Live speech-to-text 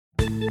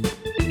Good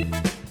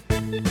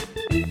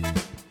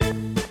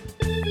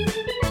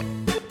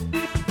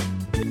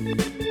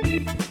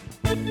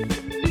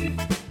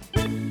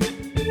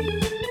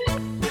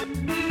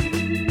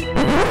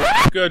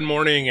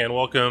morning and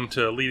welcome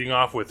to Leading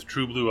Off with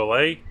True Blue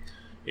LA.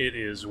 It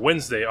is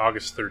Wednesday,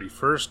 August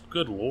 31st.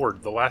 Good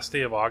Lord, the last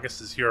day of August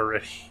is here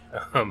already.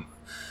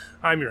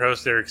 I'm your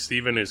host, Eric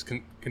Stephen, who's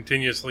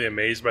continuously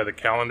amazed by the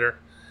calendar.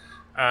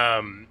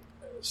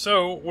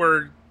 So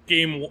we're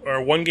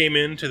one game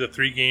into the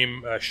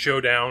three-game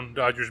showdown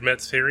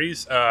Dodgers-Mets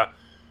series. It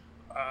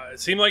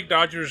seemed like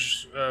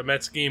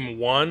Dodgers-Mets game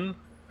one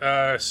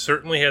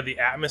certainly had the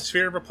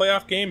atmosphere of a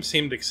playoff game,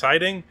 seemed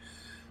exciting.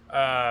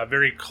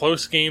 Very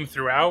close game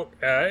throughout.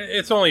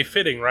 It's only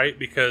fitting, right?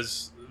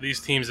 Because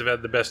these teams have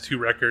had the best two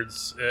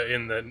records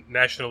in the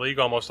National League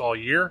almost all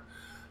year.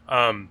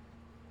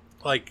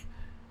 Like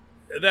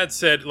that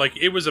said, like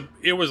it was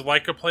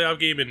like a playoff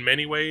game in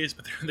many ways,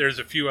 but there's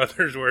a few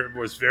others where it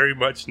was very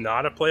much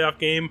not a playoff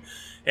game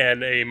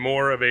and a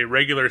more of a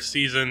regular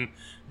season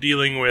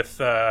dealing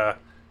with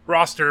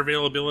roster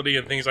availability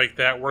and things like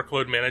that,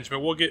 workload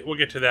management. We'll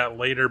get to that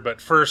later, but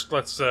first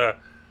let's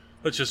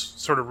just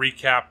sort of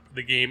recap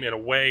the game in a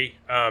way.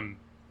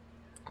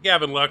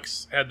 Gavin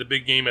Lux had the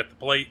big game at the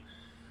plate.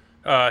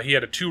 He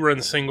had a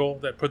 2-run single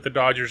that put the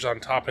Dodgers on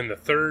top in the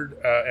third,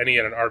 and he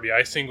had an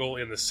RBI single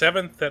in the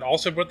seventh that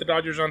also put the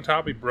Dodgers on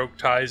top. He broke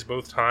ties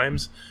both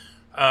times.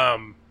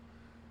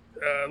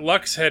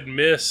 Lux had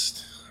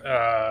missed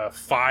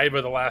 5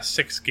 of the last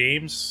 6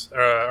 games,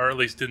 or at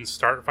least didn't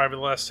start 5 of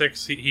the last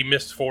 6. He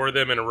missed 4 of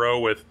them in a row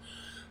with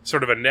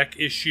sort of a neck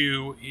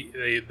issue.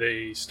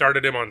 They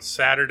started him on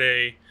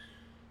Saturday.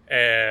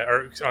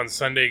 Or on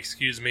Sunday,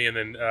 excuse me, and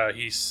then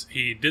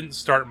he didn't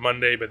start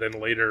Monday, but then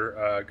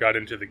later got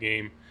into the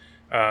game.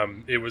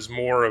 It was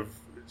more of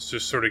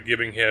just sort of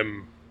giving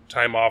him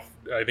time off.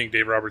 I think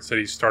Dave Roberts said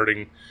he's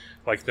starting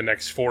like the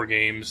next 4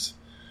 games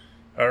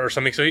or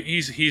something. So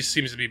he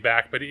seems to be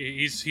back, but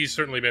he's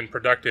certainly been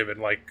productive. And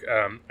like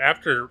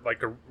after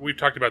we've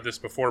talked about this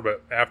before,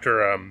 but after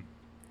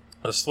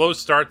a slow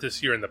start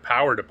this year in the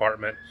power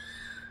department,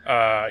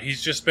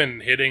 he's just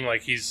been hitting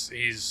like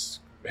he's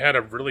had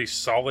a really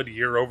solid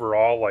year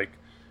overall. Like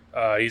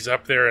he's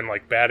up there in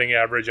like batting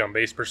average, on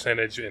base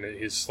percentage, and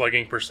his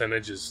slugging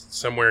percentage is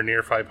somewhere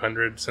near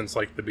 500 since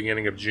like the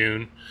beginning of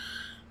June.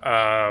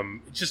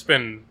 It's just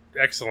been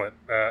excellent,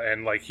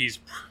 and like he's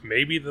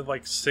maybe the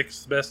like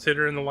 6th best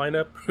hitter in the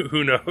lineup.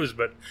 Who knows?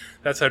 But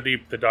that's how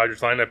deep the Dodgers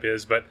lineup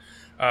is. But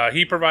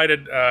he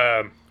provided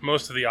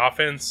most of the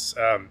offense.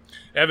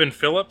 Evan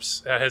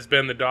Phillips has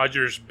been the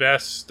Dodgers'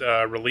 best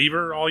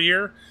reliever all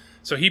year.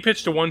 So he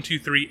pitched a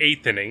 1-2-3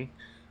 8th inning.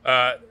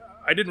 I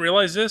didn't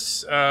realize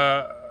this.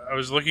 I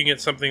was looking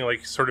at something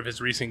like sort of his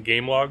recent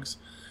game logs,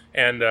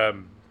 and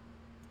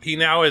he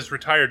now has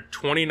retired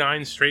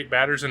 29 straight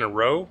batters in a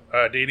row,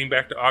 dating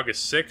back to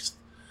August 6th.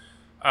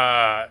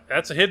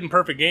 That's a hidden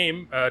perfect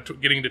game,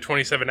 getting to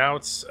 27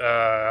 outs.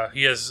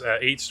 He has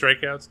 8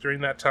 strikeouts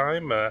during that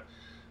time.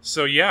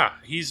 So yeah,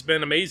 he's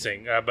been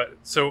amazing.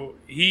 So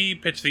he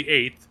pitched the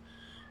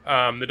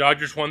 8th. The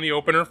Dodgers won the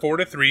opener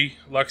 4-3.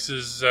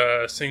 Lux's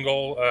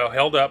single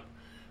held up.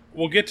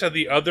 We'll get to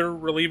the other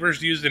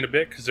relievers used in a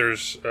bit because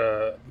there's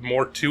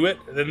more to it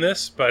than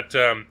this. But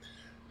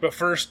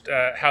first,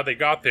 how they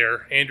got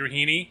there. Andrew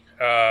Heaney,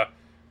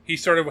 he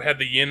sort of had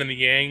the yin and the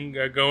yang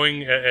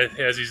going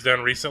as he's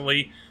done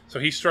recently. So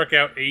he struck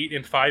out 8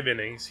 in 5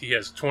 innings. He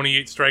has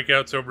 28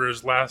 strikeouts over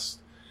his last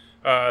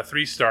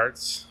 3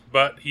 starts.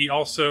 But he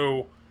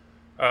also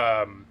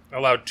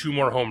allowed 2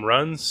 more home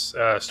runs.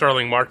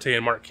 Starling Marte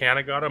and Mark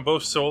Canha got him,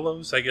 both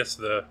solos. I guess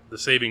the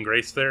saving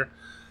grace there.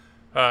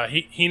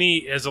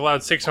 Heaney has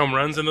allowed 6 home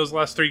runs in those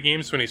last 3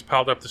 games when he's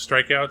piled up the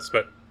strikeouts,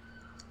 but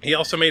he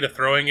also made a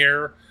throwing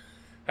error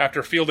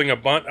after fielding a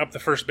bunt up the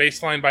first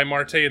baseline by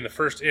Marte in the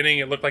first inning.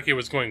 It looked like it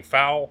was going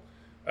foul.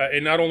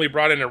 It not only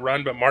brought in a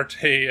run, but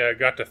Marte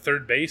got to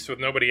third base with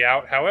nobody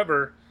out.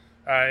 However,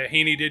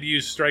 Heaney did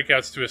use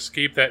strikeouts to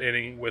escape that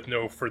inning with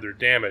no further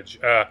damage.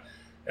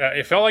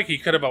 It felt like he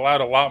could have allowed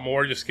a lot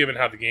more just given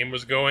how the game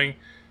was going.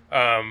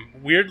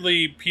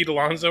 Weirdly, Pete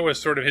Alonso was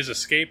sort of his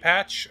escape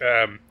hatch.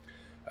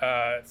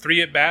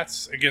 3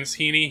 at-bats against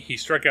Heaney. He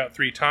struck out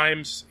 3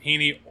 times.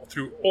 Heaney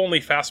threw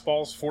only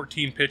fastballs,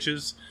 14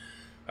 pitches.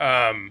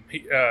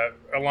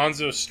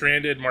 Alonso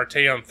stranded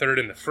Marte on third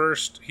in the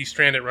first. He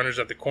stranded runners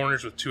at the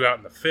corners with 2 out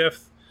in the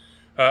 5th.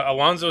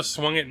 Alonso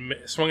swung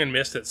and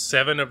missed at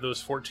 7 of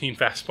those 14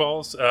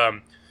 fastballs.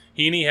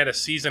 Heaney had a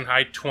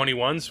season-high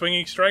 21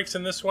 swinging strikes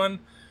in this one.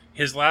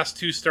 His last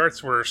 2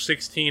 starts were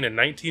 16 and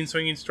 19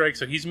 swinging strikes,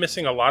 so he's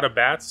missing a lot of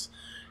bats.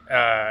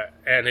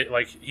 And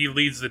he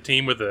leads the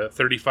team with a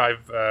 35%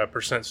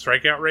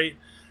 strikeout rate.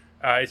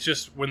 It's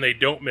just when they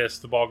don't miss,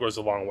 the ball goes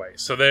a long way.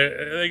 So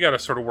they got to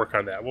sort of work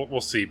on that.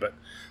 We'll see, but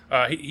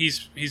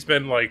he's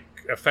been like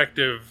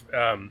effective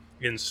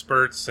in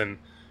spurts, and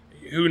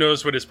who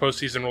knows what his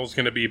postseason role is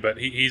going to be. But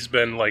he's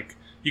been like,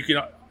 you can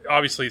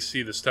obviously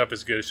see the stuff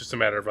is good. It's just a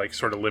matter of like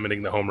sort of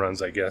limiting the home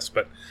runs, I guess.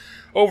 But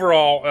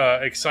overall,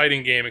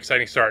 exciting game,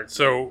 exciting start.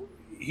 So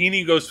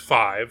Heaney goes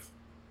 5.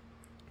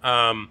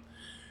 Um,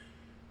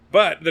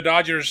 but the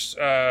Dodgers,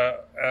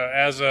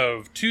 as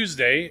of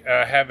Tuesday,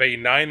 have a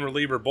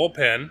 9-reliever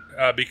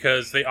bullpen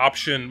because they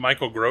optioned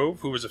Michael Grove,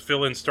 who was a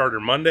fill-in starter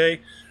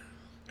Monday,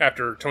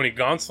 after Tony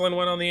Gonsolin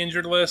went on the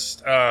injured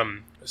list.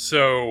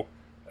 So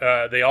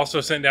they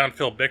also sent down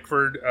Phil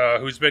Bickford,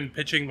 who's been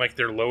pitching like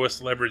their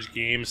lowest leverage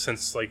games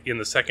since like in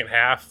the second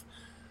half.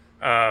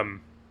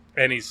 And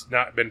he's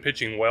not been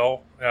pitching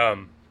well.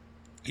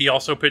 He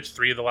also pitched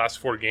 3 of the last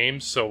 4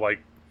 games. So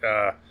like,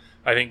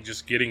 I think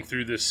just getting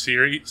through this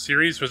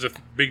series was a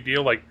big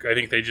deal. Like, I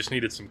think they just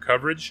needed some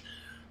coverage.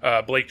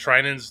 Blake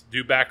Treinen's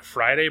due back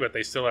Friday, but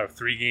they still have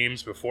 3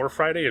 games before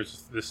Friday of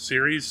this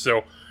series.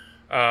 So,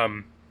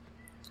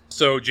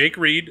 So Jake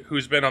Reed,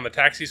 who's been on the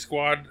taxi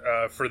squad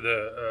for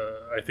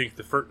I think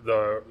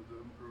the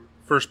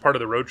first part of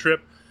the road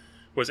trip,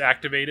 was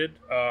activated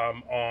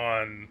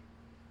on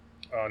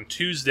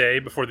Tuesday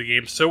before the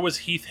game. So was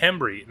Heath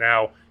Hembry.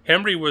 Now,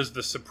 Hembry was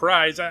the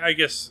surprise, I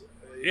guess.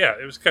 Yeah,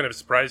 it was kind of a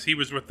surprise. He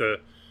was with the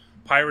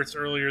Pirates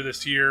earlier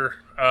this year.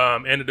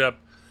 Ended up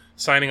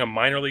signing a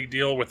minor league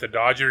deal with the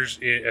Dodgers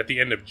at the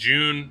end of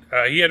June.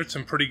 He had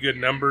some pretty good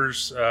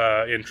numbers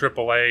in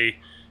AAA.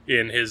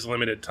 In his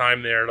limited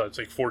time there. It's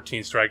like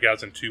 14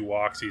 strikeouts and 2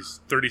 walks. He's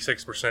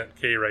 36%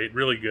 K rate,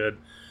 really good.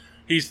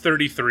 He's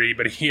 33,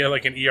 but he had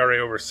like an ERA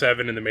over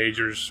 7 in the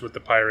majors with the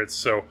Pirates.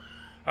 So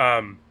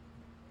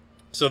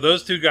so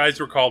those 2 guys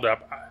were called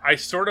up. I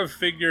sort of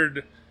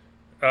figured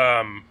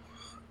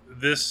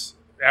this,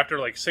 after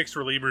like 6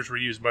 relievers were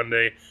used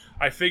Monday,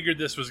 I figured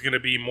this was going to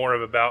be more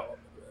of about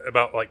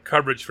like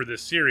coverage for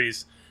this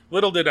series.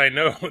 Little did I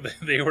know that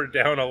they were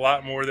down a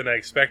lot more than I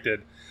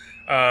expected.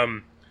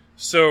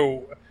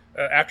 So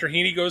after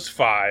Heaney goes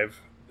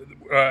 5,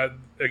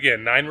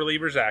 again, 9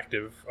 relievers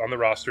active on the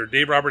roster.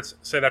 Dave Roberts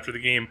said after the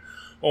game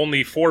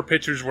only 4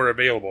 pitchers were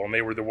available, and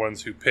they were the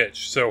ones who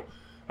pitched. So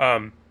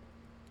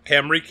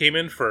Hembry came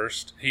in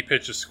first. He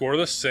pitched a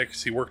scoreless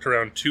 6. He worked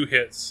around 2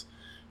 hits.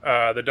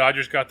 The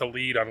Dodgers got the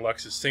lead on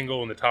Lux's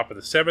single in the top of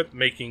the 7th,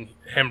 making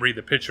Hembry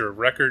the pitcher of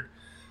record.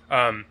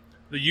 The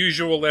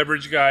usual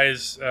leverage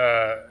guys,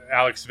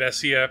 Alex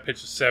Vesia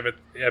pitched the 7th.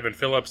 Evan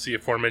Phillips, the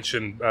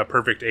aforementioned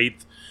perfect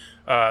 8th.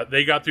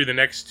 They got through the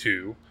next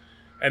 2.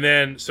 And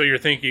then, so you're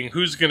thinking,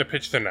 who's going to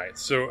pitch the 9th?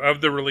 So of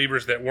the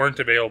relievers that weren't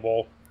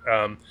available,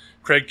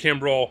 Craig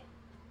Kimbrell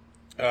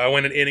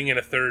went an inning and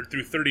a third,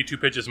 threw 32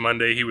 pitches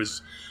Monday. He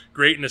was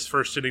great in his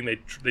first inning.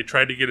 They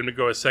tried to get him to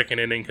go a second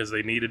inning because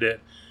they needed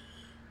it.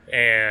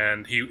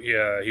 And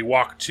he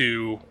walked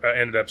 2,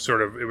 ended up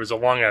it was a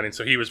long outing,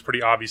 so he was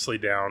pretty obviously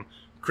down.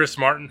 Chris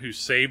Martin, who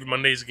saved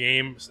Monday's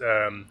game,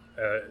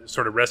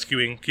 sort of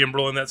rescuing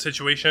Kimbrell in that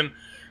situation.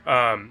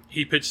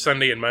 He pitched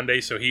Sunday and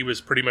Monday, so he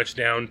was pretty much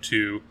down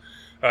to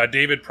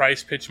David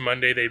Price pitched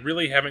Monday. They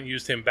really haven't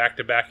used him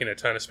back-to-back in a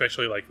ton,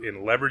 especially like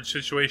in leverage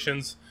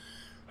situations.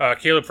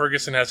 Caleb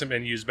Ferguson hasn't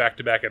been used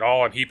back-to-back at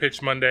all, and he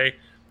pitched Monday.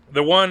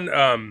 The one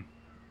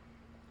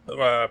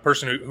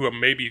person who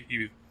maybe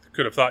you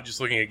could have thought just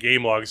looking at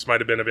game logs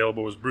might have been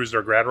available was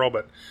Brusdar Graterol,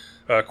 but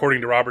according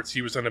to Roberts,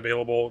 he was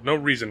unavailable. No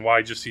reason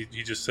why,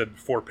 he just said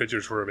 4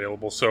 pitchers were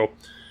available. So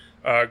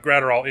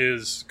Graterol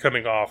is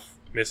coming off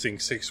missing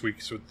 6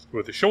 weeks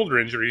with a shoulder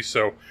injury,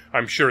 so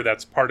I'm sure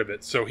that's part of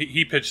it. So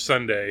he pitched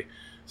Sunday,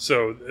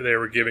 so they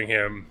were giving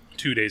him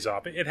 2 days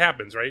off. It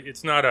happens, right?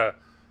 It's not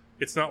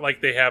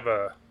like they have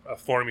a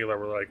formula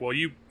where like, well,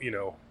 you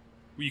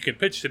can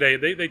pitch today.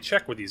 They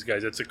check with these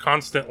guys. It's a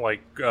constant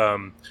like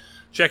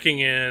checking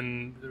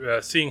in,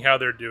 seeing how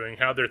they're doing,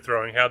 how they're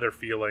throwing, how they're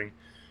feeling.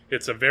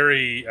 It's a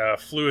very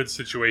fluid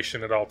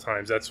situation at all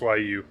times. That's why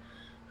you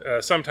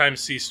sometimes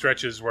see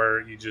stretches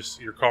where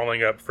you're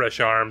calling up fresh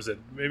arms. That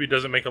maybe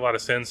doesn't make a lot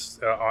of sense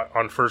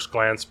on first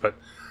glance, but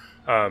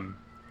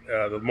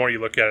the more you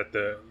look at it,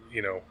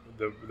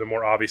 the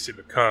more obvious it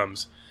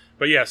becomes.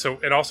 But yeah,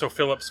 and also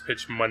Phillips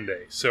pitched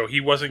Monday, so he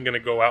wasn't going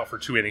to go out for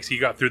 2 innings. He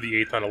got through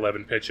the 8th on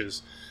 11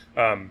 pitches.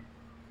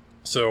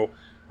 So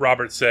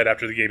Roberts said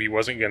after the game he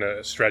wasn't going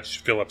to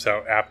stretch Phillips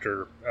out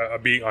after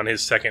being on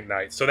his second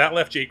night. So that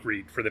left Jake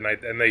Reed for the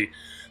night, and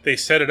they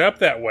set it up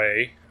that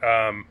way.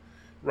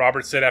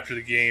 Roberts said after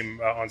the game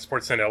on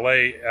Sportsnet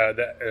LA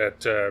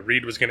that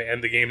Reed was going to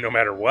end the game no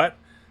matter what.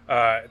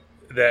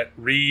 That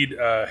Reed,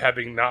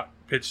 having not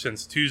pitched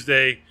since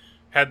Tuesday,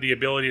 had the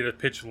ability to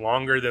pitch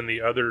longer than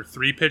the other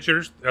 3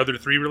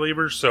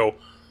 relievers. So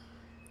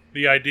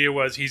the idea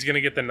was he's going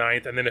to get the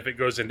 9th, and then if it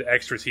goes into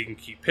extras, he can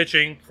keep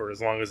pitching for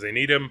as long as they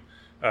need him,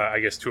 I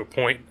guess to a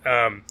point.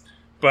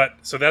 But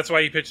so that's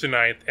why he pitched the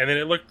 9th, and then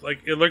it looked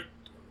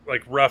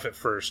like rough at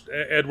first.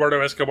 Eduardo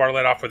Escobar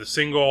led off with a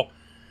single.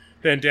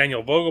 Then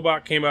Daniel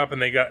Vogelbach came up,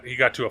 and he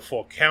got to a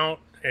full count,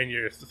 and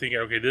you're thinking,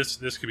 okay, this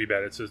could be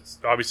bad. It's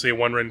obviously a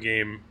 1-run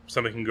game.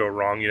 Something can go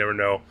wrong. You never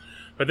know.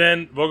 But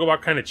then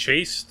Vogelbach kind of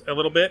chased a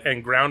little bit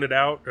and grounded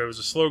out. It was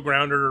a slow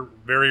grounder,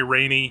 very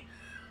rainy.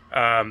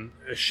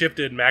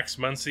 Shifted. Max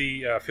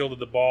Muncy fielded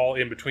the ball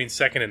in between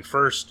second and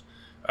first,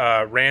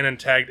 ran and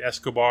tagged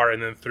Escobar,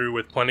 and then threw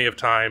with plenty of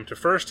time to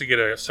first to get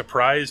a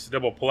surprise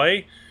double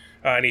play.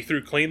 And he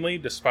threw cleanly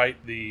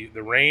despite the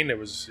rain. It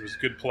was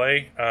good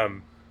play.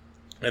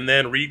 And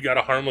then Reed got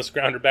a harmless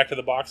grounder back to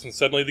the box, and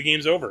suddenly the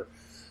game's over.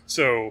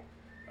 So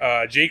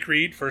Jake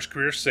Reed, first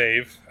career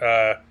save.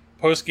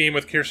 Post game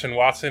with Kirsten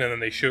Watson, and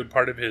then they showed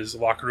part of his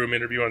locker room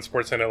interview on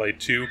Sportsnet LA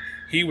 2.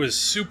 He was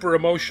super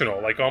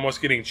emotional, like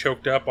almost getting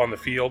choked up on the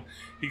field.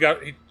 He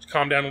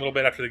calmed down a little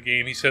bit after the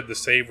game. He said the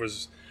save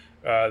was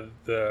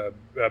the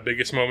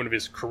biggest moment of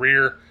his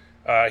career.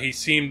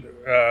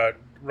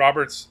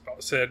 Roberts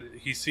said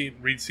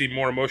Reed seemed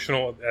more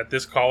emotional at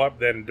this call-up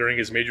than during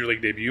his Major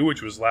League debut,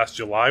 which was last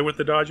July with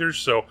the Dodgers.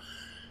 So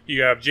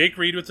you have Jake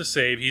Reed with the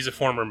save. He's a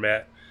former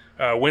Met.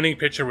 Winning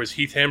pitcher was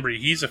Heath Hembree.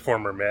 He's a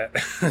former Met.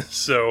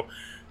 So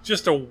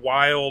just a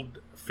wild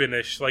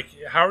finish. Like,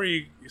 how are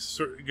you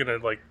going to,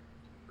 like,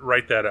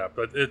 write that up?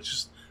 But it's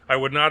just, I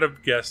would not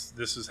have guessed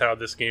this is how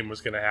this game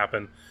was going to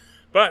happen.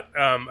 But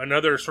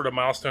another sort of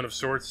milestone of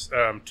sorts,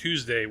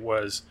 Tuesday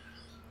was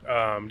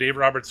Dave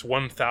Roberts'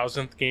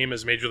 1,000th game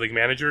as Major League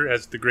Manager,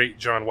 as the great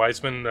John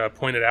Wiseman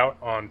pointed out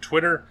on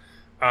Twitter.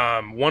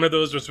 One of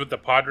those was with the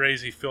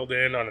Padres. He filled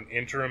in on an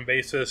interim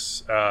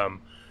basis.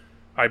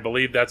 I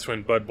believe that's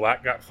when Bud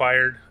Black got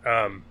fired.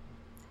 And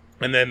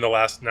then the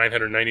last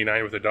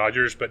 999 with the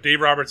Dodgers. But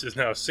Dave Roberts is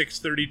now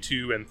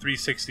 632 and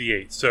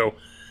 368. So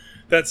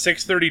that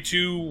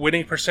 632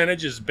 winning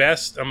percentage is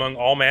best among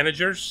all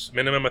managers,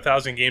 minimum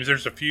 1,000 games.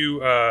 There's a few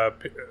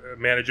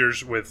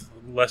managers with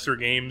lesser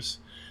games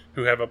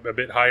who have a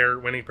bit higher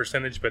winning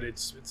percentage, but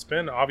it's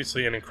been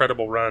obviously an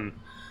incredible run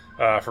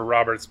for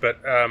Roberts.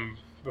 But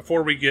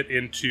before we get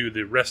into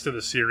the rest of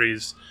the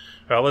series,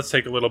 let's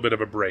take a little bit of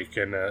a break,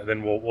 and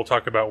then we'll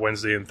talk about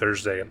Wednesday and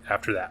Thursday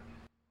after that.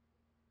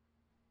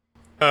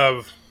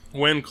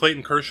 When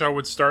Clayton Kershaw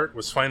would start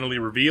was finally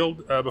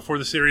revealed before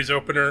the series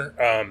opener.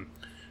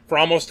 For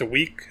almost a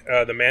week,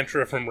 the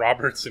mantra from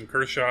Roberts and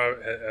Kershaw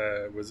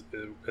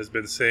has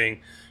been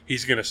saying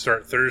he's going to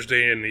start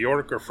Thursday in New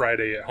York or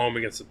Friday at home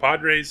against the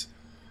Padres.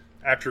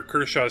 After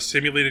Kershaw's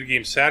simulated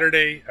game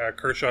Saturday,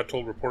 Kershaw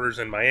told reporters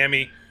in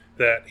Miami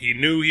that he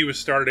knew he was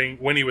starting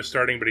when he was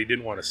starting, but he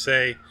didn't want to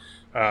say.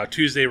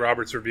 Tuesday,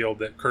 Roberts revealed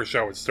that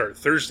Kershaw would start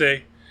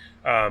Thursday.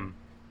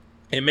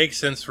 It makes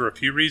sense for a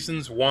few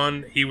reasons.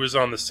 One, he was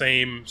on the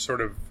same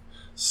sort of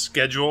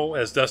schedule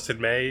as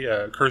Dustin May.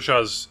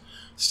 Kershaw's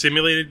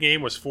simulated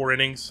game was 4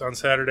 innings on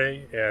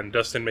Saturday, and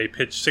Dustin May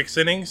pitched 6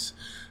 innings.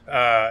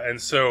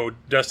 And so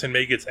Dustin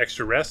May gets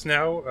extra rest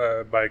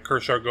now by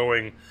Kershaw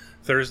going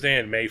Thursday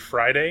and May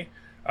Friday.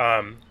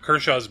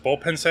 Kershaw's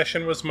bullpen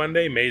session was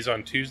Monday, May's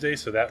on Tuesday,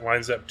 so that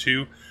lines up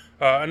too.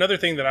 Another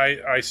thing that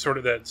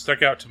that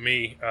stuck out to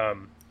me,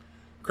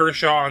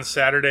 Kershaw on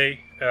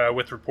Saturday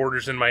with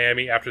reporters in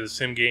Miami after the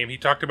sim game, he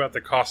talked about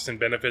the costs and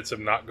benefits of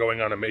not going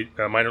on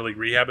a minor league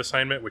rehab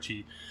assignment, which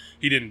he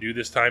didn't do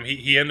this time.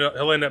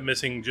 He'll end up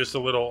missing just a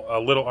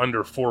little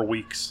under 4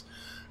 weeks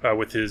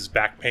with his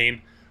back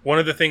pain. One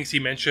of the things he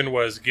mentioned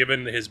was,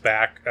 given his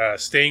back,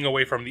 staying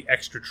away from the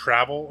extra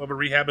travel of a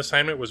rehab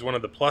assignment was one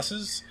of the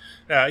pluses.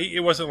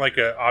 It wasn't like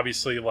a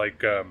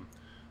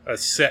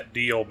set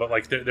deal, but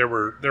like there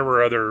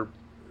were other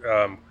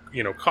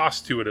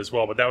costs to it as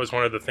well. But that was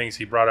one of the things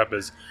he brought up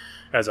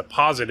as a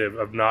positive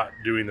of not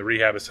doing the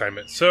rehab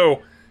assignment.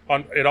 So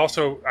it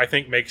also, I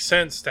think, makes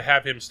sense to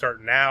have him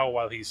start now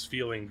while he's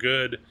feeling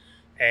good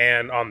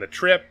and on the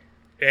trip,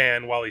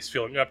 and while he's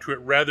feeling up to it,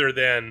 rather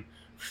than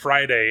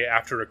Friday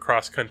after a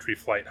cross-country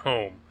flight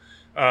home.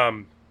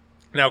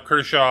 Now,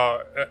 Kershaw,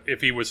 if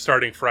he was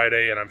starting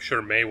Friday, and I'm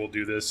sure May will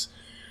do this,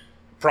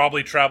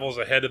 probably travels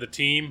ahead of the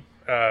team.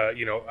 I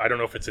don't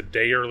know if it's a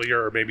day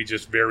earlier or maybe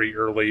just very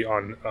early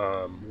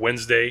on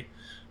Wednesday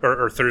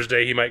or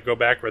Thursday. He might go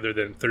back rather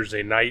than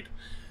Thursday night.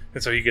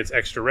 And so he gets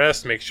extra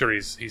rest, make sure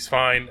he's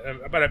fine.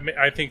 But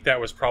I think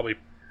that was probably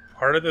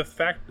part of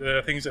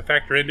the things that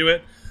factor into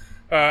it.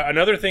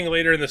 Another thing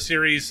later in the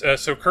series,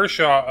 so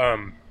Kershaw,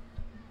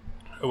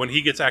 when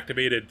he gets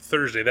activated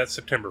Thursday, that's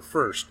September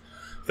 1st.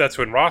 That's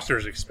when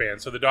rosters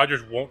expand. So the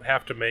Dodgers won't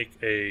have to make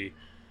a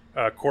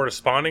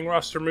corresponding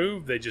roster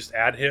move. They just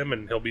add him,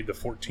 and he'll be the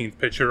 14th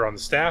pitcher on the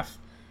staff.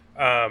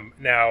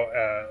 Now,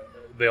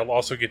 they'll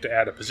also get to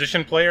add a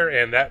position player,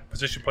 and that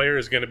position player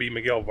is going to be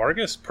Miguel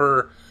Vargas.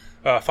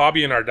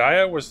 Fabian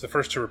Ardaya was the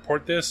first to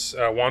report this.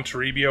 Juan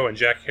Toribio and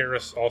Jack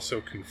Harris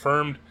also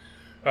confirmed.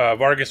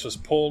 Vargas was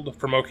pulled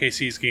from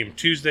OKC's game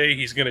Tuesday.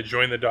 He's going to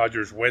join the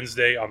Dodgers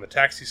Wednesday on the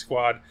taxi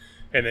squad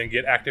and then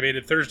get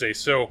activated Thursday.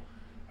 So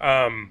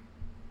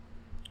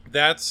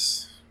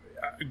that's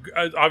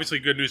obviously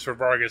good news for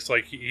Vargas.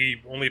 Like, he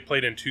only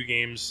played in 2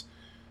 games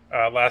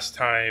last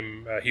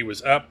time he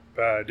was up.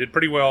 Did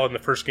pretty well in the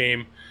first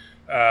game.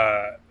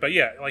 But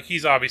yeah, like,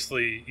 he's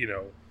obviously,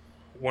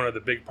 one of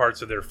the big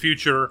parts of their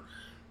future.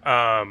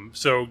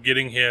 So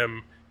getting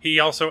him, he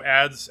also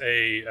adds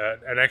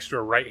an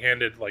extra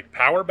right-handed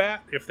power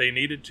bat if they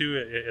needed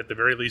to, at the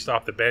very least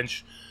off the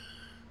bench.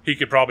 He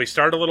could probably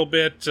start a little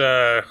bit,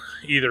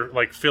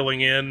 either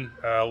filling in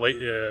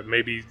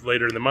maybe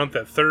later in the month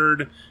at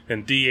third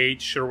and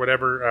DH or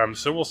whatever.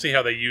 So we'll see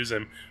how they use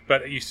him.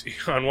 But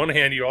on one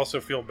hand, you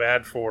also feel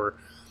bad for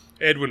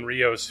Edwin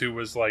Rios, who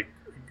was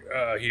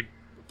he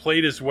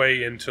played his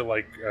way into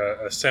like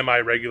a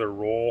semi-regular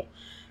role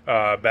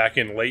back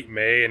in late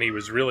May, and he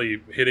was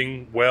really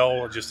hitting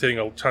well, just hitting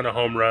a ton of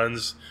home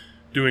runs,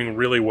 doing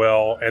really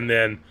well, and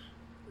then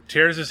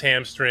tears his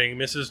hamstring,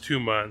 misses 2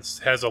 months,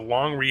 has a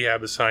long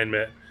rehab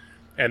assignment,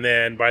 and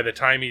then by the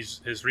time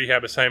his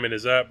rehab assignment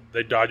is up,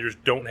 the Dodgers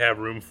don't have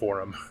room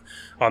for him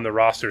on the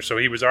roster. So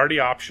he was already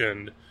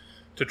optioned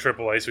to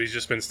AAA, so he's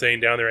just been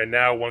staying down there. And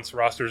now once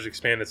rosters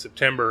expand in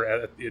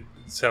September, it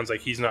sounds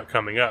like he's not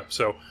coming up.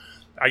 So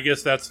I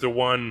guess that's the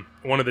one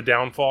of the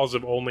downfalls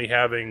of only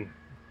having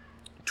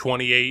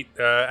 28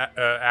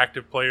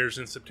 active players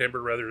in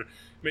September. Rather,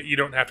 you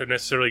don't have to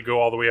necessarily go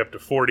all the way up to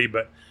 40,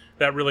 but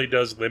that really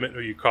does limit who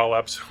you call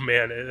up. So,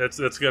 man,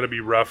 that's going to be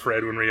rough for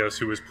Edwin Rios,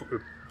 who was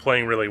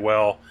playing really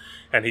well,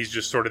 and he's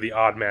just sort of the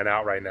odd man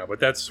out right now. But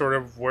that's sort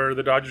of where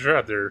the Dodgers are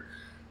at.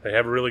 They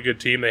have a really good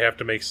team. They have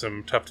to make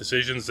some tough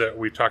decisions that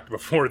we've talked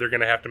before. They're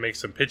going to have to make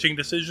some pitching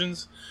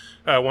decisions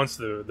once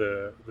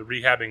the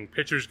rehabbing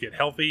pitchers get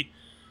healthy.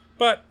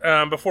 But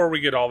before we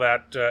get all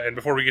that, and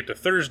before we get to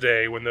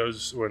Thursday,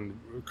 when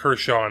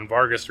Kershaw and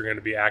Vargas are going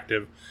to be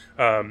active,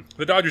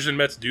 the Dodgers and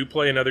Mets do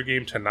play another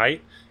game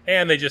tonight,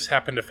 and they just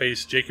happen to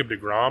face Jacob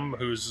deGrom,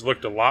 who's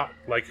looked a lot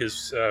like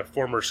his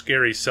former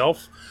scary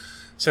self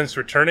since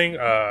returning.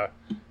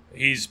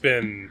 He's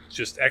been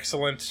just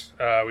excellent.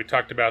 We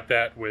talked about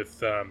that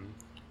with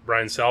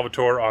Brian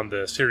Salvatore on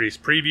the series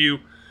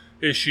preview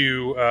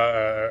issue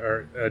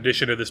or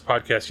edition of this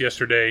podcast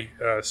yesterday.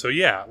 So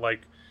yeah,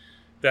 like,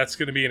 that's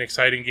going to be an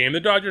exciting game. The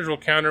Dodgers will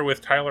counter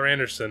with Tyler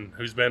Anderson,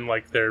 who's been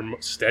like their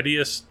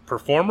steadiest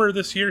performer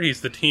this year.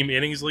 He's the team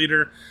innings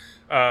leader.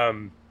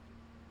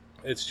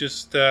 It's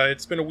just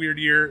it's been a weird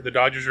year. The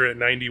Dodgers are at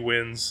 90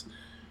 wins.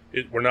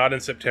 We're not in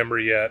September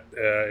yet.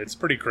 It's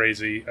pretty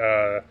crazy.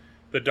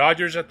 The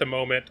Dodgers at the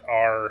moment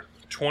are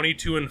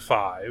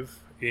 22-5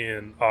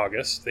 in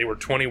August. They were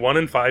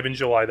 21-5 in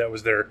July. That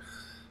was their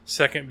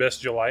second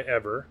best July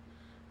ever.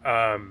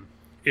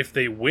 If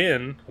they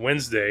win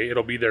Wednesday,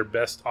 it'll be their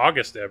best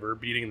August ever,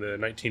 beating the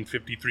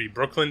 1953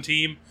 Brooklyn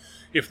team.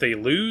 If they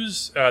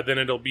lose, then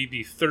it'll be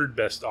the third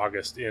best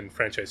August in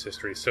franchise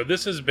history. So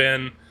this has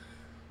been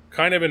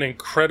kind of an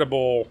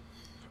incredible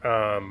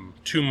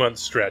 2-month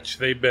stretch.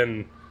 They've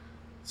been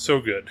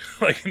so good.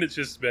 It's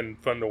just been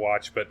fun to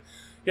watch. But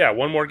yeah,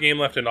 one more game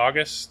left in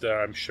August.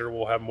 I'm sure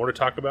we'll have more to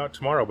talk about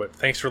tomorrow. But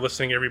thanks for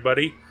listening,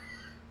 everybody.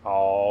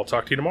 I'll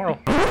talk to you tomorrow.